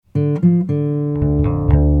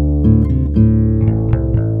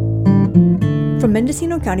From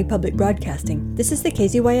Mendocino County Public Broadcasting, this is the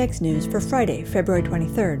KZYX News for Friday, February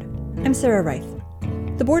 23rd. I'm Sarah Reith.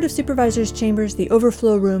 The Board of Supervisors chambers, the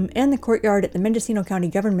overflow room, and the courtyard at the Mendocino County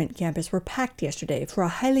Government campus were packed yesterday for a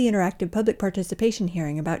highly interactive public participation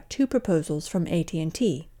hearing about two proposals from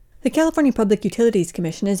AT&T. The California Public Utilities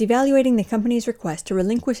Commission is evaluating the company's request to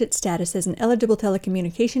relinquish its status as an eligible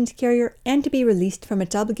telecommunications carrier and to be released from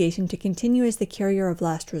its obligation to continue as the carrier of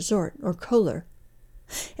last resort, or COLR.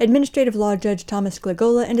 Administrative Law Judge Thomas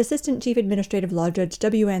Glagola and Assistant Chief Administrative Law Judge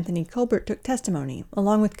W. Anthony Colbert took testimony,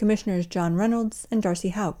 along with Commissioners John Reynolds and Darcy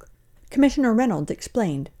Houck. Commissioner Reynolds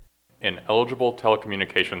explained. An eligible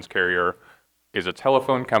telecommunications carrier is a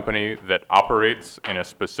telephone company that operates in a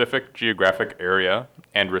specific geographic area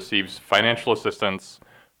and receives financial assistance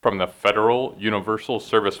from the Federal Universal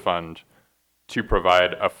Service Fund to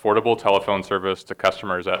provide affordable telephone service to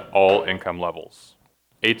customers at all income levels.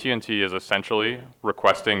 AT&T is essentially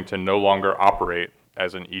requesting to no longer operate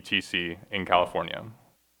as an ETC in California.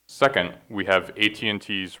 Second, we have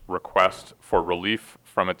AT&T's request for relief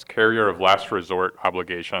from its carrier of last resort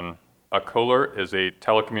obligation. A COLR is a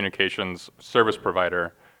telecommunications service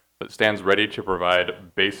provider that stands ready to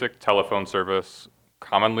provide basic telephone service,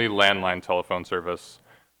 commonly landline telephone service,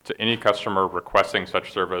 to any customer requesting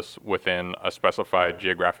such service within a specified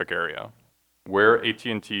geographic area. Where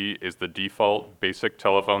AT&T is the default basic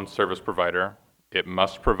telephone service provider, it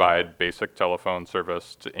must provide basic telephone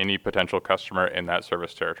service to any potential customer in that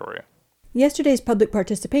service territory. Yesterday's public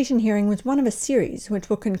participation hearing was one of a series which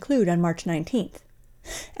will conclude on March 19th.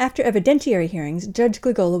 After evidentiary hearings, Judge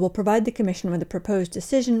Glagola will provide the Commission with a proposed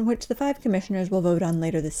decision which the 5 commissioners will vote on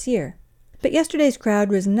later this year. But yesterday's crowd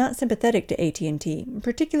was not sympathetic to AT&T,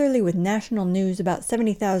 particularly with national news about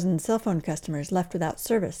 70,000 cell phone customers left without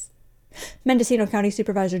service. Mendocino County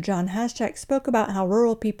Supervisor John Haschak spoke about how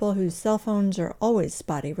rural people whose cell phones are always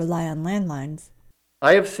spotty rely on landlines.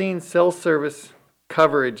 I have seen cell service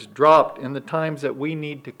coverage dropped in the times that we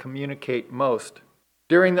need to communicate most.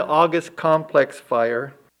 During the August Complex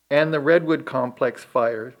fire and the Redwood Complex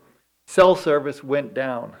fire, cell service went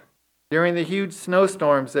down. During the huge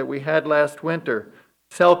snowstorms that we had last winter,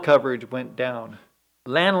 cell coverage went down.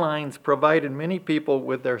 Landlines provided many people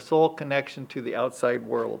with their sole connection to the outside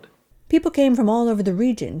world. People came from all over the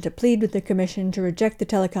region to plead with the Commission to reject the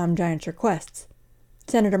telecom giant's requests.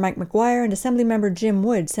 Senator Mike McGuire and Assemblymember Jim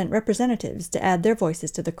Wood sent representatives to add their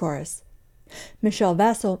voices to the chorus. Michelle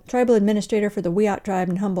Vassell, tribal administrator for the Wiyot tribe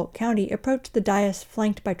in Humboldt County, approached the dais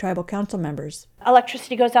flanked by tribal council members.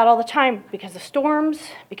 Electricity goes out all the time because of storms,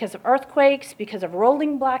 because of earthquakes, because of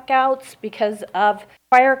rolling blackouts, because of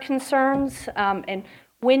fire concerns and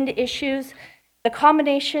wind issues. The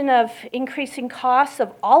combination of increasing costs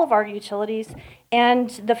of all of our utilities and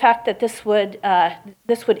the fact that this would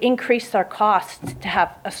increase our costs to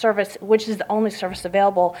have a service, which is the only service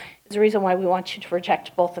available, is the reason why we want you to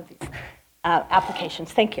reject both of these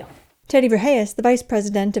applications. Thank you. Teddy Verhees, the Vice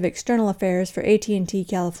President of External Affairs for AT&T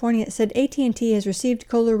California, said AT&T has received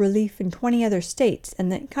COLR relief in 20 other states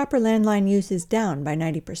and that copper landline use is down by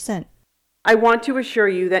 90%. I want to assure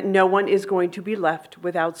you that no one is going to be left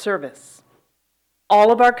without service.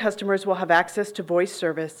 All of our customers will have access to voice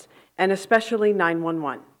service, and especially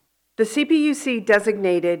 911. The CPUC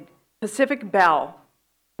designated Pacific Bell,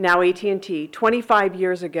 now AT&T, 25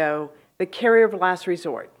 years ago, the carrier of last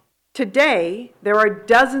resort. Today, there are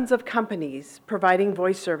dozens of companies providing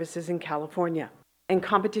voice services in California, and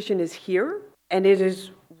competition is here, and it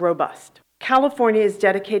is robust. California is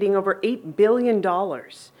dedicating over $8 billion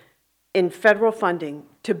in federal funding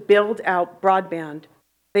to build out broadband.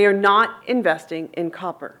 They are not investing in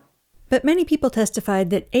copper. But many people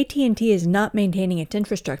testified that AT&T is not maintaining its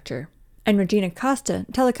infrastructure. And Regina Costa,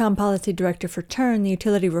 Telecom Policy Director for TURN, the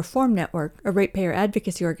Utility Reform Network, a ratepayer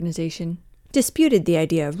advocacy organization, disputed the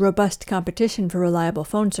idea of robust competition for reliable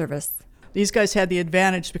phone service. These guys had the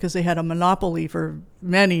advantage because they had a monopoly for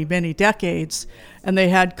many, many decades, and they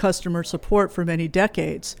had customer support for many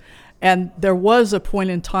decades. And there was a point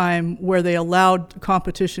in time where they allowed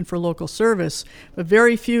competition for local service, but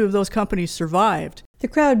very few of those companies survived. The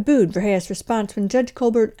crowd booed Verhees' response when Judge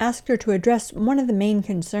Colbert asked her to address one of the main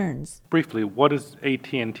concerns. Briefly, what is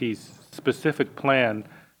AT&T's specific plan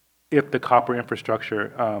if the copper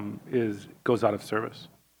infrastructure goes out of service?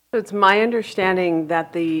 It's my understanding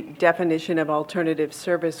that the definition of alternative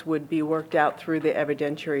service would be worked out through the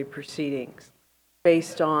evidentiary proceedings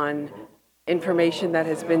based on information that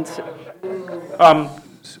has been...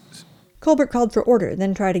 Colbert called for order,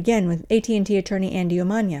 then tried again with AT&T attorney Andy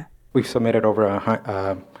Umania. We've submitted over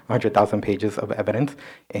 100 100,000 pages of evidence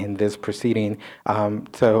in this proceeding.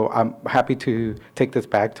 So I'm happy to take this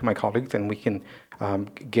back to my colleagues and we can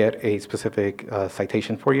get a specific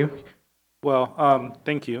citation for you. Well,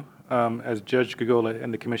 thank you. As Judge Gagola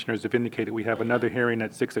and the commissioners have indicated, we have another hearing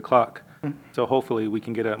at 6 o'clock. So hopefully we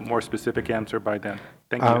can get a more specific answer by then.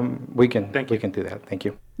 Thank you. We can do that. Thank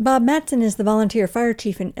you. Bob Matson is the volunteer fire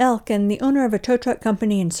chief in Elk and the owner of a tow truck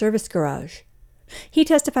company and service garage. He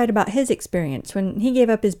testified about his experience when he gave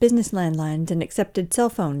up his business landlines and accepted cell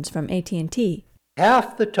phones from AT&T.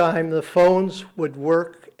 Half the time the phones would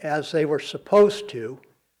work as they were supposed to,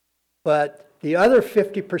 but the other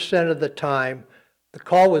 50% of the time the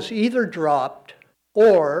call was either dropped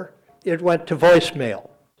or it went to voicemail.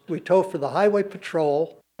 We tow for the Highway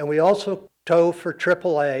Patrol and we also tow for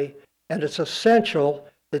AAA, and it's essential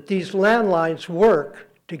that these landlines work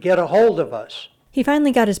to get a hold of us. He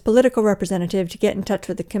finally got his political representative to get in touch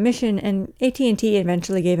with the commission, and AT&T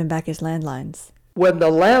eventually gave him back his landlines. When the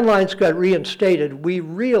landlines got reinstated, we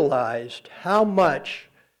realized how much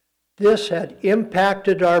this had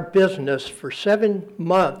impacted our business for 7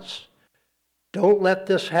 months. Don't let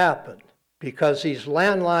this happen, because these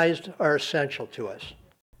landlines are essential to us.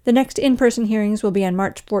 The next in-person hearings will be on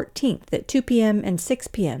March 14th at 2 p.m. and 6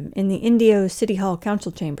 p.m. in the Indio City Hall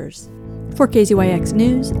Council Chambers. For KZYX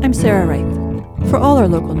News, I'm Sarah Reith. For all our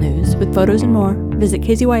local news, with photos and more, visit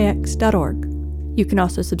kzyx.org. You can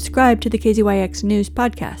also subscribe to the KZYX News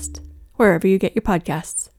podcast, wherever you get your podcasts.